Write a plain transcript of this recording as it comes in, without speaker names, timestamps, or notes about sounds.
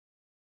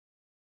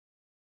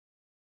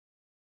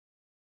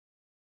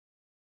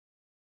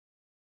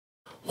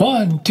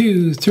1,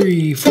 2,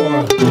 3,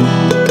 4.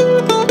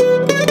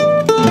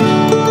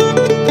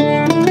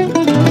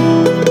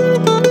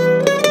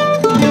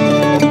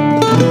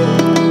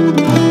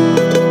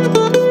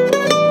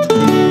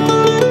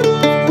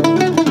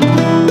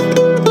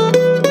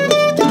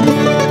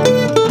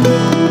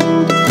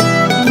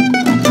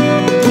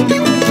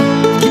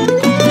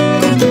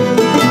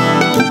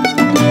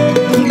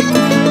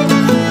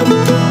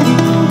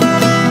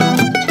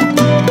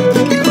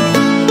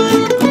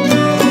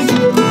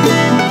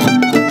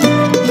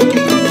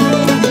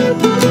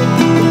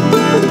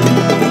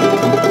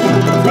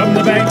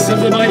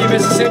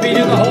 Mississippi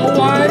to the whole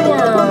wide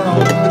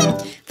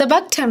world. The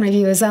Bucktown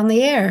Revue is on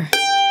the air.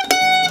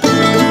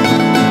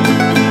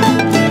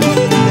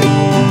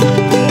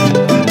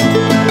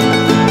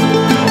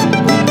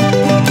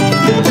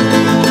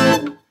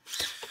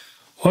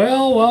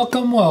 Well,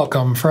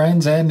 welcome,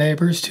 friends and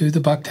neighbors, to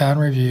the Bucktown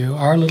Revue,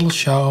 our little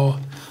show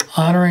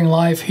honoring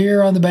life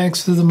here on the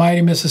banks of the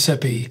mighty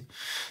Mississippi.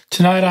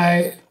 Tonight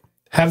I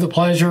have the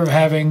pleasure of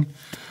having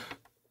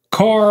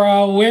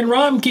Cora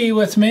Wynn-Romke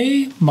with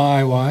me,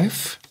 my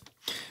wife,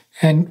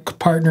 and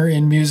partner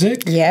in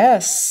music.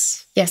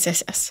 Yes.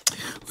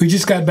 We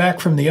just got back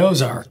from the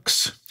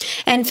Ozarks.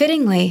 And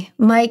fittingly,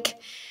 Mike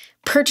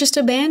purchased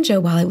a banjo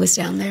while he was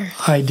down there.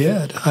 I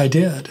did.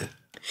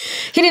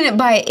 He didn't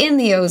buy it in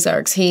the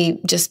Ozarks. He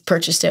just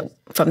purchased it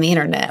from the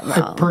internet.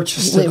 I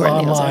purchased it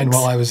online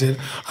while I was in.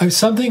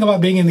 Something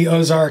about being in the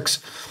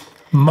Ozarks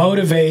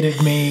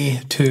motivated me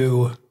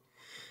to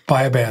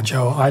buy a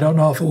banjo. I don't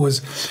know if it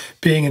was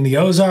being in the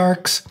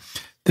Ozarks,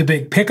 the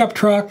big pickup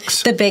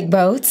trucks, the big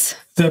boats,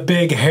 the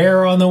big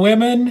hair on the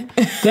women,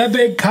 the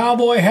big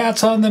cowboy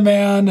hats on the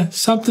man.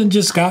 Something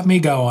just got me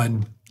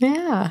going.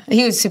 Yeah.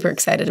 He was super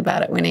excited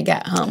about it when he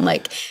got home.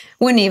 Like,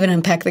 wouldn't even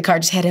unpack the car,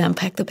 just had to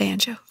unpack the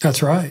banjo.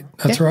 That's right.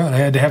 Right. I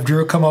had to have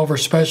Drew come over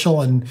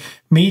special and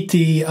meet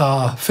the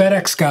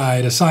FedEx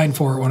guy to sign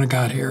for it when it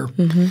got here.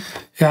 Mm-hmm.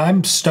 Yeah,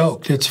 I'm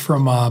stoked. It's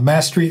from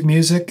Mass Street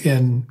Music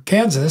in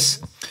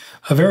Kansas,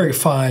 a very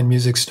fine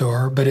music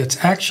store, but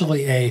it's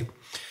actually a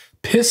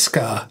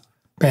Pisgah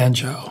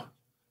banjo.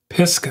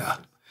 Pisgah.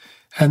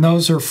 And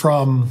those are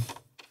from,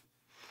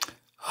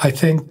 I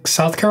think,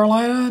 South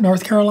Carolina,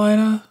 North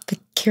Carolina? The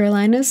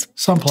Carolinas?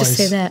 Someplace. Just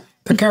say that.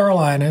 The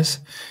Carolinas.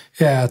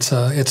 Yeah, it's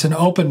an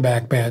open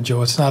back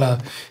banjo. It's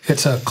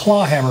a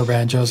claw hammer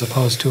banjo as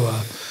opposed to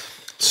a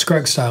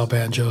Scruggs style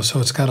banjo.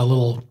 So it's got a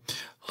little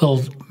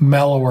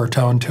mellower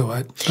tone to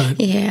it. But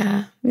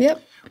yeah.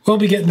 Yep. We'll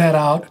be getting that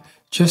out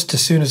just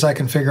as soon as I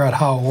can figure out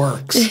how it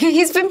works.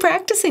 He's been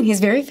practicing. He's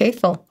very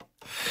faithful.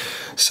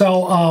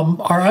 So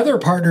our other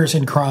partners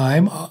in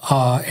crime,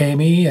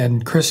 Amy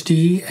and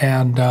Christy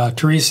and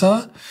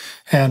Teresa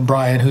and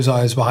Brian, who's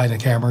always behind the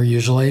camera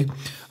usually,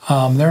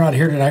 they're not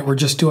here tonight. We're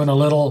just doing a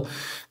little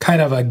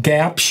kind of a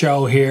gap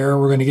show here.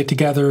 We're going to get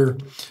together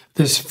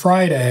this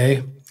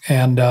Friday,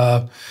 and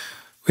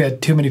we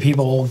had too many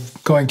people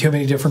going too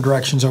many different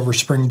directions over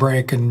spring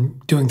break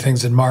and doing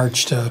things in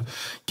March to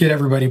get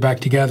everybody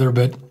back together.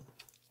 But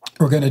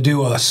we're going to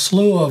do a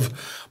slew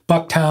of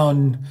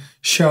Bucktown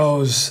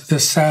shows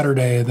this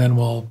Saturday, and then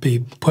we'll be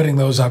putting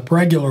those up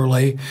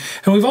regularly.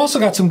 And we've also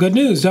got some good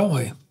news, don't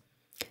we?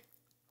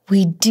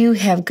 We do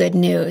have good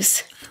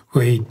news.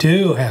 We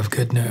do have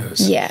good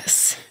news.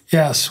 Yes.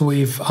 Yes,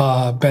 we've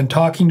been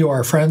talking to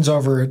our friends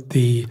over at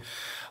the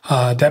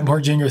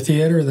Davenport Junior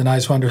Theater, the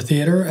Nice Wonder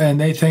Theater, and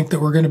they think that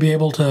we're going to be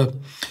able to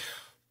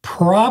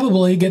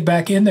probably get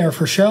back in there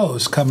for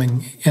shows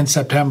coming in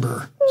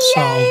September.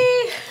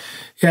 Yay!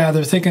 So, yeah,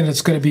 they're thinking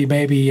it's going to be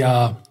maybe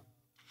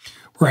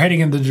we're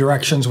heading in the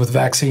directions with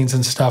vaccines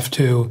and stuff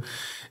too.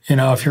 You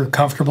know, if you're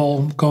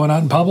comfortable going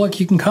out in public,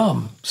 you can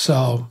come.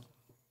 So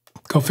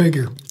go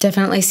figure.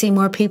 Definitely see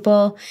more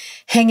people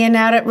hanging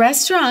out at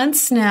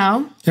restaurants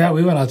now. Yeah,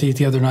 we went out to eat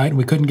the other night and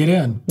we couldn't get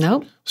in.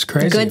 Nope. It was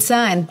crazy. Good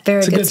sign.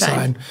 Very good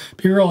sign.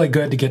 Be really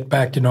good to get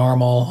back to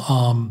normal.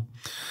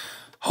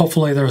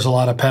 Hopefully there's a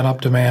lot of pent-up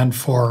demand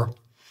for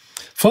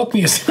folk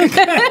music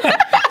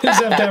in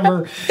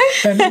September.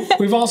 And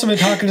we've also been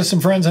talking to some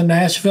friends in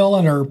Nashville,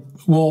 and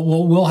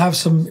we'll have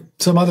some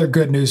other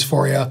good news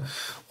for you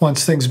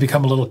once things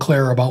become a little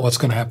clearer about what's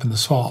going to happen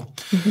this fall.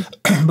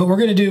 Mm-hmm. But we're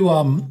going to do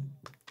a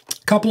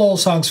couple old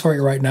songs for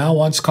you right now.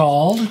 One's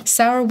called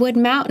Sourwood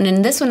Mountain,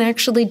 and this one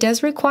actually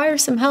does require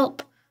some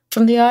help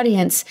from the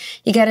audience.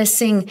 You got to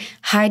sing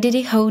Hi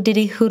Diddy Ho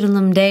Diddy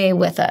Hoodlum Day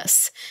with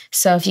us.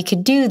 So if you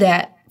could do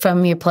that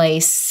from your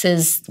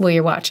places where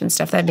you're watching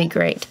stuff, that'd be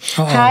great.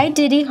 Hi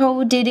Diddy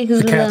Ho Diddy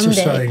Hoodlum Day. The cats are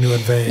starting to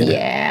invade.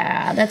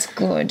 Yeah, that's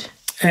good.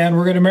 And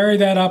we're going to marry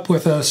that up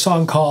with a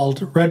song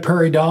called Red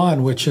Prairie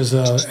Dawn, which is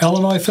a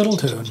Illinois fiddle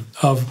tune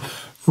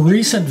of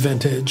recent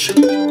vintage.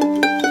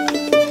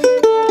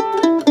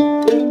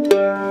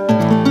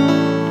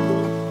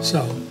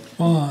 So,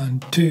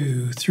 1,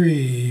 2,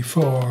 3,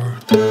 4.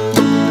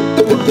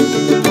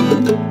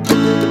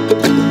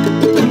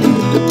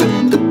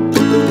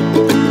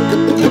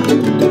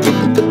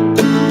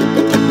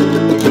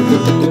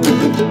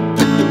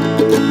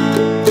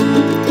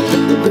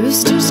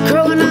 Roosters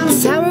crowing on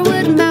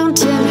Sourwood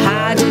Mountain.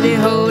 Hi diddy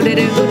ho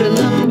diddy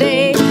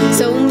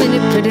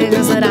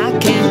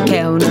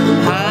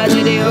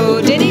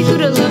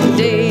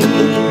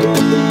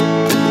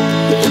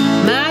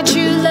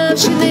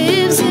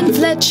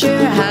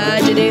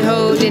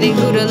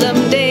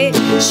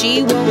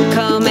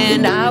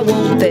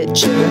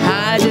adventure.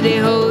 Hi diddy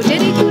ho,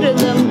 diddy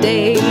hoodlum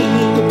day.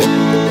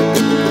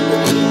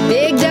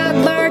 Big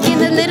dog bark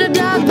and the little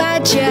dog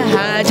bite ya.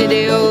 Hi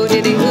diddy ho,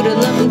 diddy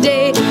hoodlum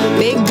day.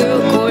 Big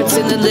girl courts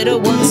and the little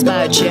ones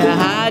bite ya.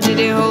 Hi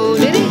diddy ho,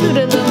 diddy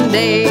hoodlum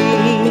day.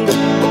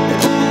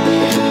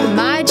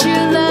 My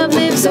true love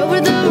lives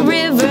over the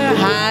river.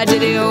 Hi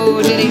diddy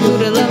ho, diddy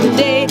hoodlum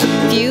day.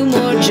 Few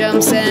more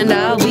jumps and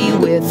I'll be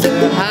with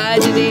her. Hi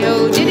diddy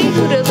ho, diddy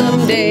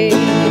hoodlum day.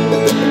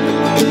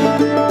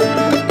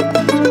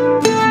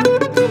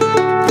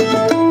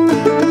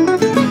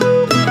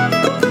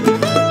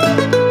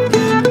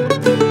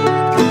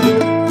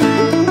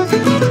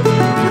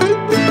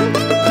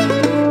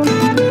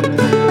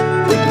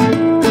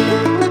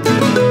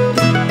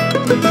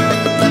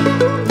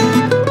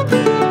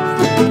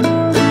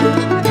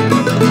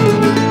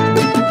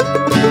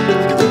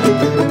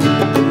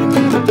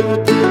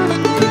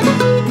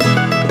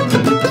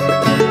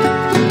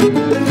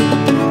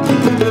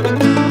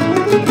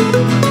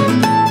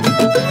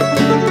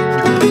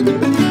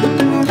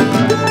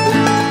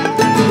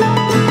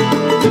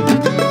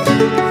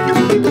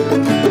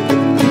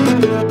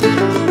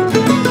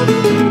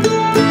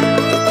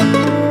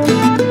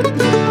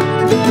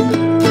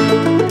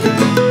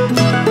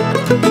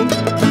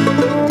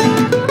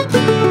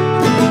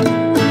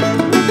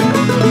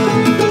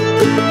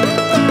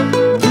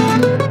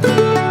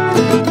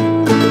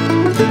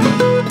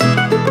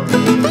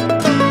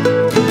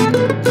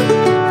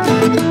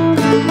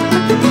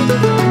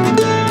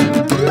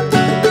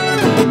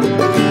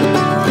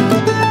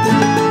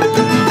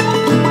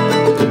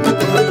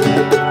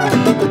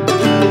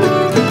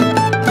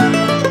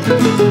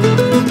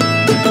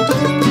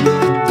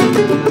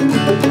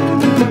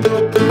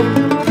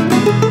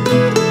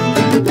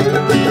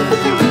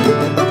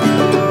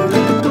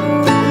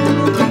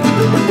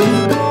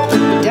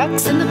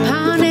 Ducks in the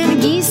pond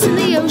and geese in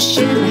the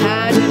ocean.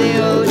 Hi diddy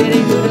ho,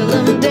 diddy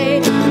hoodlum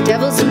day.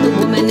 Devil's in the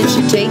woman if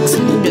she takes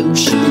a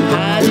notion.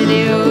 Hi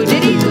diddy ho,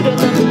 diddy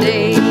hoodlum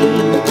day.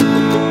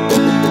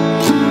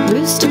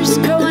 Roosters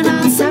crowing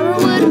on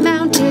Sourwood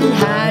Mountain.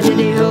 Hi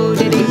diddy ho,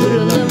 diddy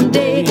hoodlum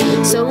day.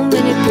 So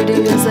many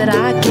pretty girls that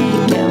I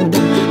can't count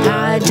them.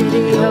 Hi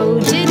diddy ho,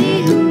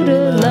 diddy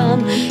hoodlum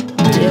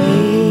day.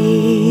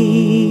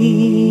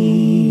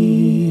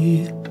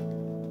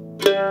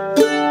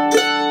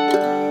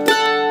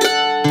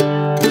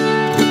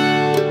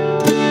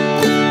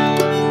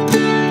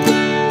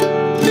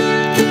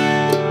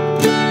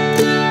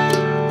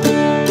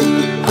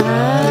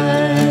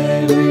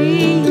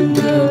 Irene,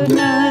 good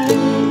night.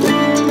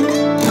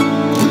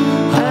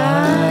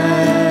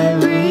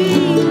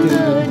 Irene,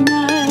 good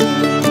night.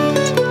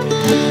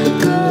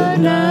 Good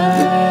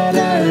night,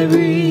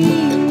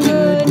 Irene.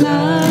 Good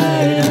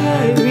night,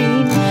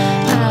 Irene.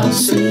 I'll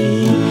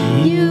see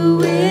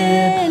you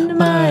in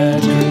my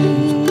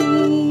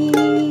dreams.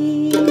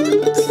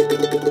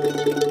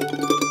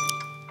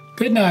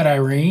 Good night,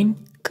 Irene.